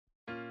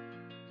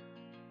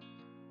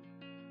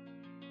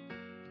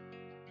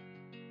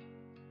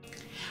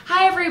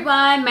Hi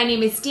everyone, my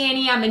name is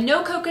Dani. I'm a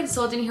no-code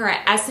consultant here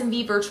at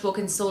SMV Virtual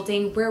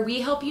Consulting, where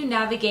we help you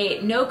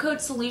navigate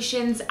no-code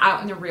solutions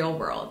out in the real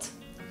world.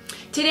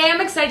 Today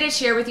I'm excited to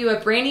share with you a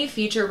brand new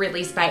feature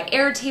released by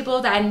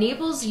Airtable that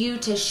enables you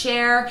to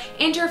share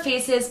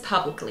interfaces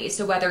publicly.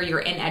 So whether you're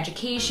in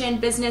education,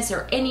 business,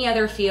 or any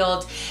other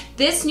field,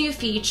 this new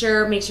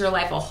feature makes your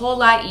life a whole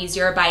lot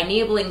easier by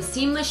enabling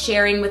seamless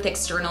sharing with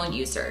external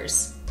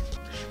users.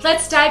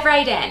 Let's dive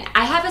right in.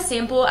 I have a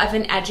sample of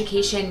an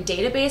education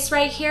database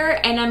right here,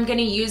 and I'm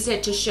gonna use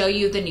it to show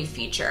you the new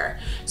feature.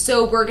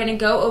 So we're gonna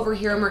go over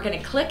here and we're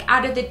gonna click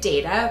out of the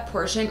data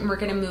portion and we're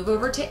gonna move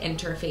over to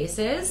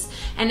interfaces.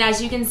 And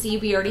as you can see,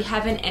 we already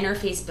have an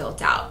interface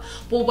built out.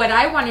 Well, what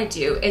I wanna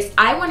do is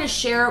I wanna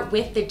share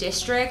with the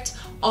district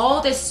all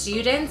the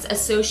students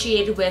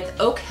associated with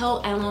Oak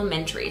Hill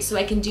Elementary. So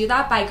I can do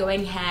that by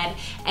going ahead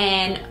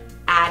and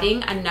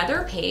adding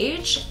another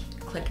page.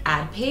 Click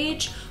add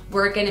page.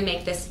 We're gonna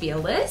make this be a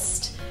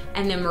list,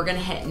 and then we're gonna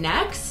hit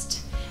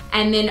next.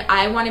 And then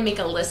I wanna make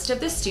a list of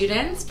the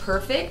students,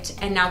 perfect.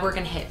 And now we're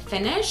gonna hit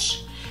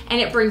finish,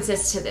 and it brings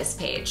us to this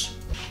page.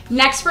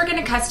 Next, we're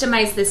gonna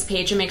customize this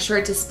page and make sure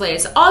it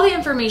displays all the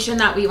information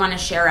that we wanna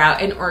share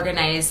out and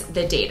organize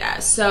the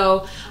data.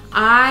 So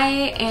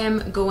I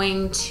am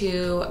going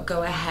to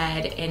go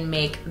ahead and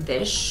make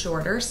this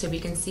shorter so we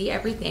can see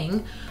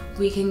everything.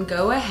 We can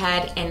go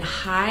ahead and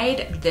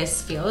hide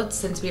this field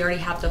since we already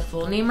have the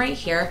full name right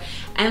here.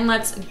 And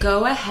let's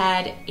go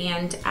ahead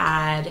and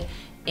add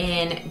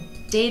in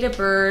date of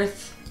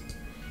birth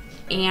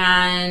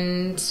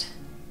and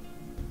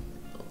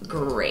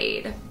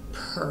grade.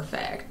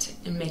 Perfect.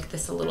 And make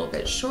this a little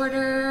bit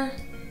shorter.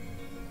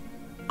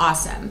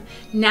 Awesome.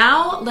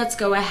 Now let's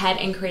go ahead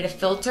and create a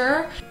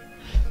filter.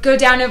 Go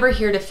down over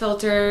here to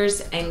filters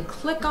and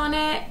click on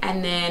it,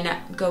 and then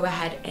go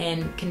ahead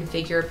and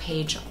configure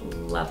page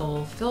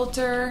level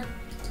filter.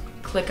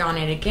 Click on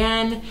it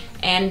again,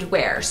 and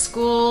where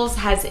schools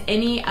has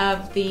any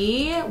of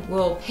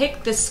we'll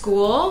pick the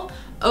school.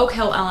 Oak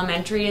Hill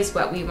Elementary is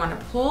what we want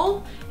to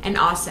pull, and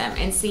awesome.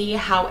 And see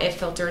how it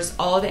filters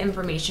all the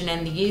information,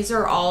 and these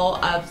are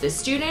all of the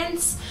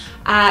students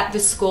at the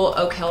school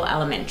Oak Hill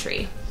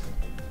Elementary.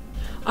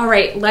 All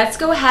right, let's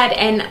go ahead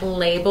and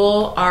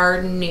label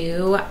our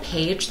new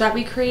page that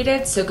we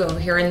created. So go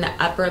here in the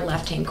upper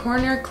left-hand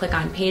corner, click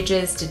on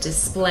pages to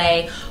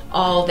display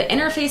all the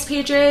interface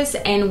pages,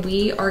 and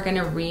we are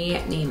gonna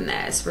rename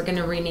this. We're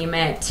gonna rename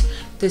it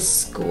the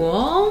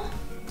school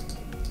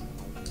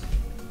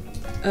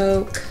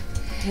Oak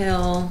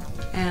Hill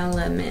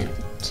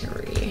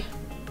Elementary.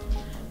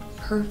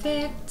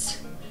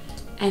 Perfect.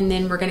 And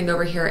then we're gonna go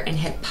over here and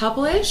hit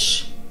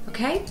publish.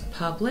 Okay,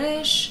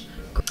 publish.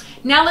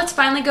 Now let's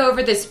finally go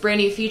over this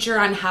brand new feature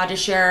on how to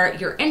share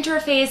your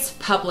interface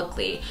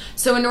publicly.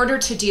 So in order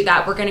to do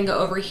that, we're gonna go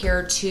over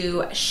here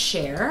to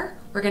share.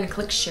 We're gonna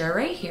click share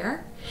right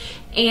here.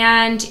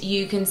 And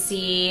you can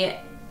see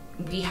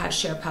we have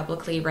share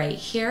publicly right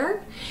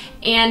here.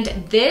 And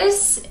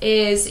this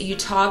is, you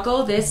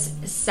toggle this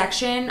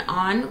section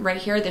on right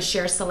here, the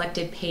share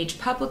selected page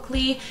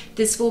publicly.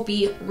 This will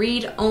be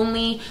read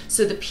only.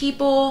 So the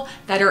people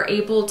that are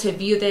able to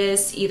view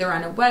this either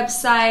on a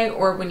website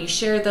or when you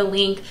share the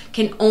link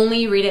can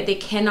only read it. They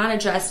cannot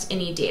adjust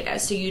any data.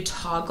 So you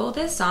toggle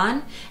this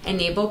on,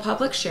 enable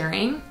public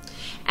sharing.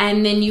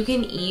 And then you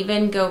can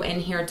even go in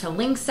here to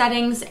link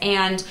settings,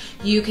 and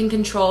you can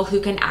control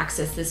who can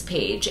access this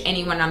page.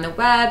 Anyone on the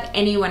web,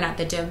 anyone at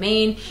the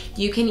domain.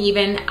 You can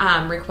even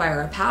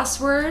require a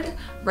password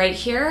right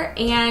here,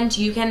 and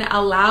you can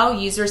allow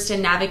users to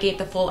navigate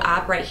the full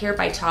app right here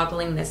by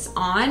toggling this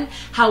on.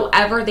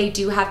 However, they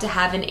do have to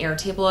have an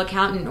Airtable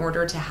account in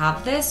order to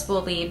have this.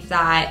 We'll leave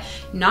that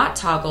not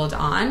toggled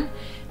on.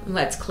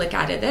 Let's click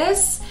out of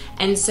this.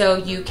 And so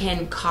you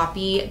can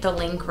copy the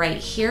link right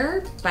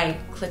here by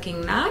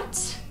clicking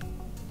that.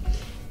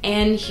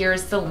 And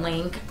here's the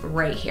link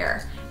right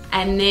here.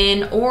 And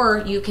then, or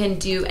you can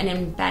do an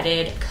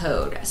embedded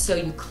code. So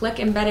you click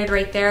embedded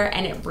right there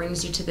and it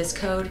brings you to this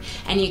code,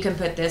 and you can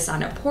put this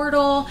on a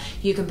portal,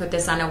 you can put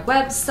this on a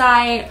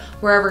website,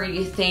 wherever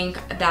you think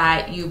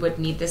that you would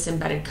need this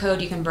embedded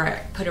code, you can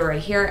put it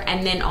right here.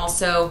 And then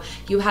also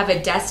you have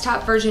a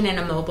desktop version and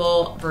a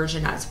mobile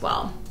version as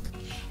well.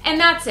 And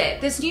that's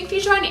it. This new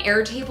feature on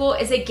Airtable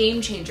is a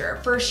game changer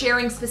for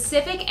sharing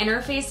specific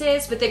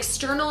interfaces with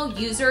external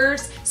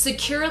users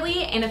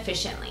securely and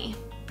efficiently.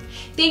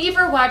 Thank you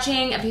for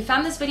watching. If you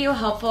found this video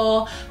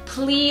helpful,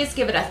 please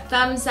give it a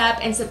thumbs up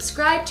and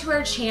subscribe to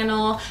our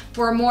channel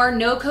for more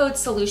no-code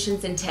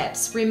solutions and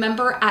tips.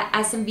 Remember, at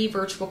SMV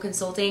Virtual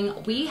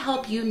Consulting, we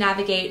help you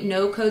navigate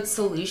no-code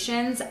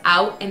solutions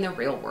out in the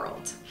real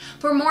world.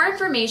 For more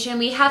information,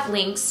 we have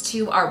links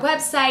to our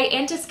website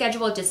and to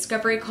schedule a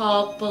discovery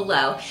call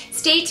below.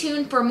 Stay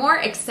tuned for more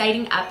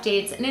exciting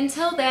updates, and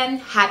until then,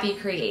 happy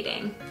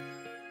creating.